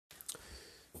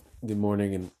Good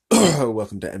morning and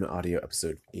welcome to Emma Audio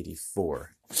episode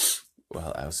 84.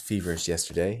 Well, I was feverish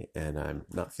yesterday and I'm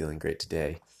not feeling great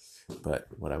today, but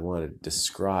what I want to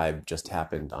describe just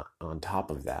happened on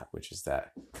top of that, which is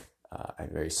that I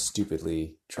very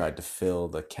stupidly tried to fill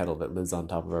the kettle that lives on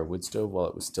top of our wood stove while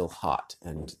it was still hot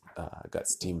and got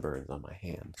steam burns on my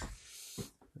hand.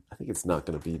 I think it's not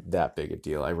going to be that big a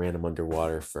deal. I ran them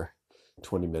underwater for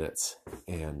 20 minutes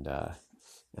and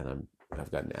I've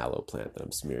got an aloe plant that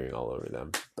I'm smearing all over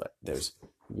them, but there's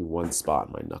maybe one spot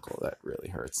in my knuckle that really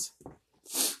hurts.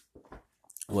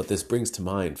 What this brings to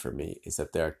mind for me is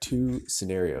that there are two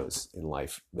scenarios in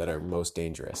life that are most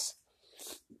dangerous.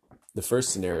 The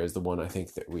first scenario is the one I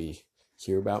think that we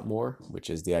hear about more, which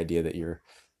is the idea that you're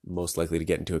most likely to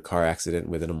get into a car accident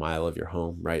within a mile of your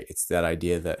home, right? It's that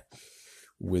idea that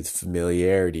with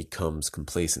familiarity comes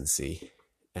complacency,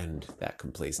 and that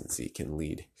complacency can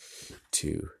lead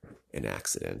to an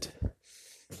accident.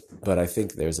 But I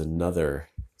think there's another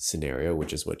scenario,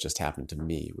 which is what just happened to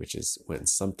me, which is when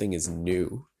something is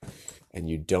new and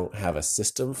you don't have a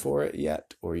system for it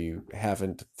yet, or you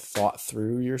haven't thought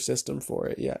through your system for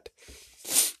it yet,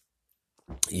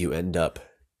 you end up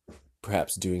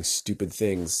perhaps doing stupid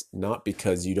things, not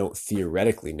because you don't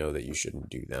theoretically know that you shouldn't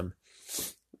do them,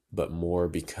 but more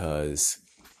because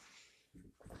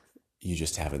you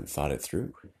just haven't thought it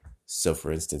through. So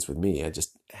for instance, with me, I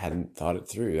just hadn't thought it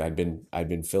through. I'd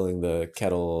been filling the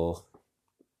kettle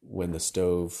when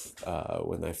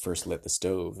I first lit the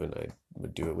stove, and I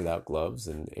would do it without gloves,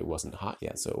 and it wasn't hot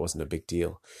yet, so it wasn't a big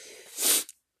deal.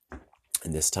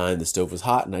 And this time the stove was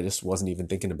hot and I just wasn't even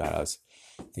thinking about it. I was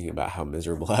thinking about how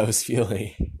miserable I was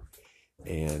feeling.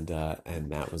 And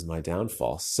that was my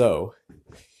downfall. So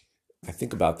I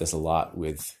think about this a lot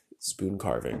with spoon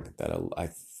carving, that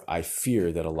I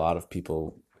fear that a lot of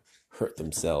people hurt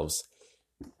themselves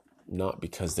not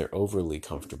because they're overly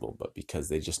comfortable, but because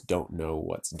they just don't know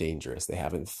what's dangerous. They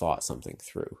haven't thought something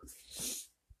through.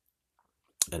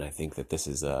 And I think that this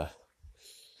is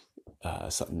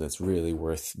something that's really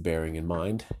worth bearing in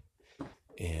mind.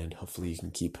 And hopefully you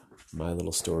can keep my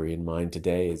little story in mind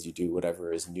today as you do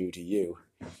whatever is new to you.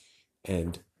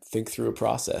 And think through a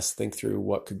process. Think through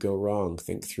what could go wrong.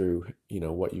 Think through,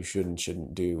 what you should and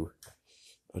shouldn't do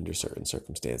under certain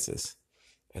circumstances.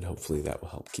 And hopefully that will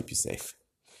help keep you safe.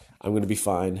 I'm going to be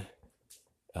fine.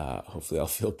 Hopefully I'll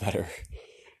feel better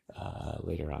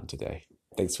later on today.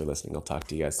 Thanks for listening. I'll talk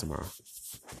to you guys tomorrow.